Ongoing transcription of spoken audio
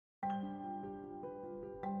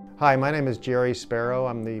Hi, my name is Gerry Sparrow.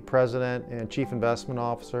 I'm the President and Chief Investment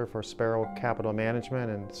Officer for Sparrow Capital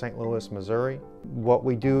Management in St. Louis, Missouri. What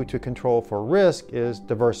we do to control for risk is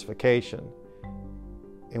diversification.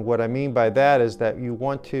 And what I mean by that is that you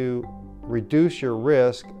want to reduce your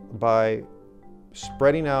risk by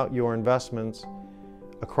spreading out your investments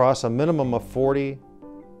across a minimum of 40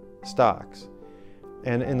 stocks.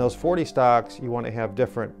 And in those 40 stocks, you want to have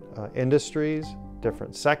different industries,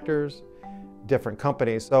 different sectors, different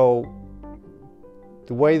companies. So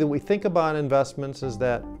the way that we think about investments is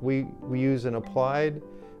that we use an applied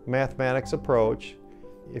mathematics approach.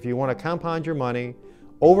 If you want to compound your money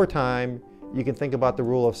over time, you can think about the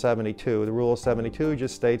rule of 72. The rule of 72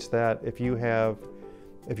 just states that if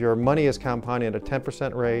your money is compounding at a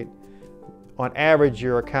 10% rate, on average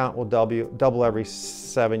your account will double every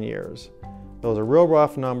 7 years. Those are real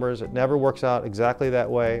rough numbers. It never works out exactly that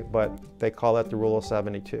way, but they call that the rule of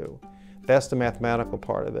 72. That's the mathematical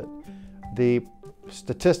part of it. The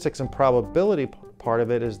statistics and probability part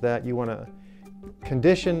of it is that you want to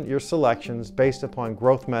condition your selections based upon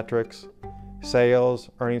growth metrics,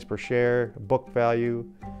 sales, earnings per share, book value,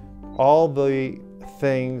 all the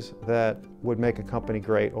things that would make a company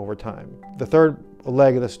great over time. The third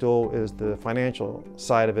leg of the stool is the financial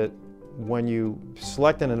side of it. When you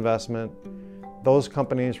select an investment, those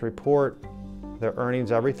companies report their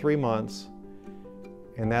earnings every 3 months,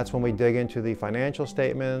 and that's when we dig into the financial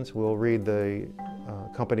statements. We'll read the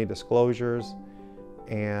company disclosures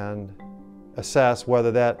and assess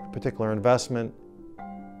whether that particular investment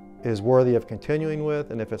is worthy of continuing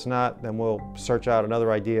with, and if it's not, then we'll search out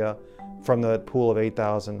another idea from the pool of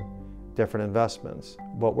 8,000 different investments.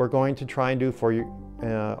 What we're going to try and do for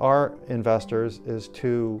our investors is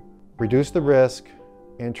to reduce the risk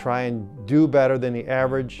and try and do better than the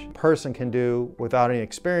average person can do without any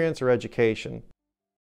experience or education.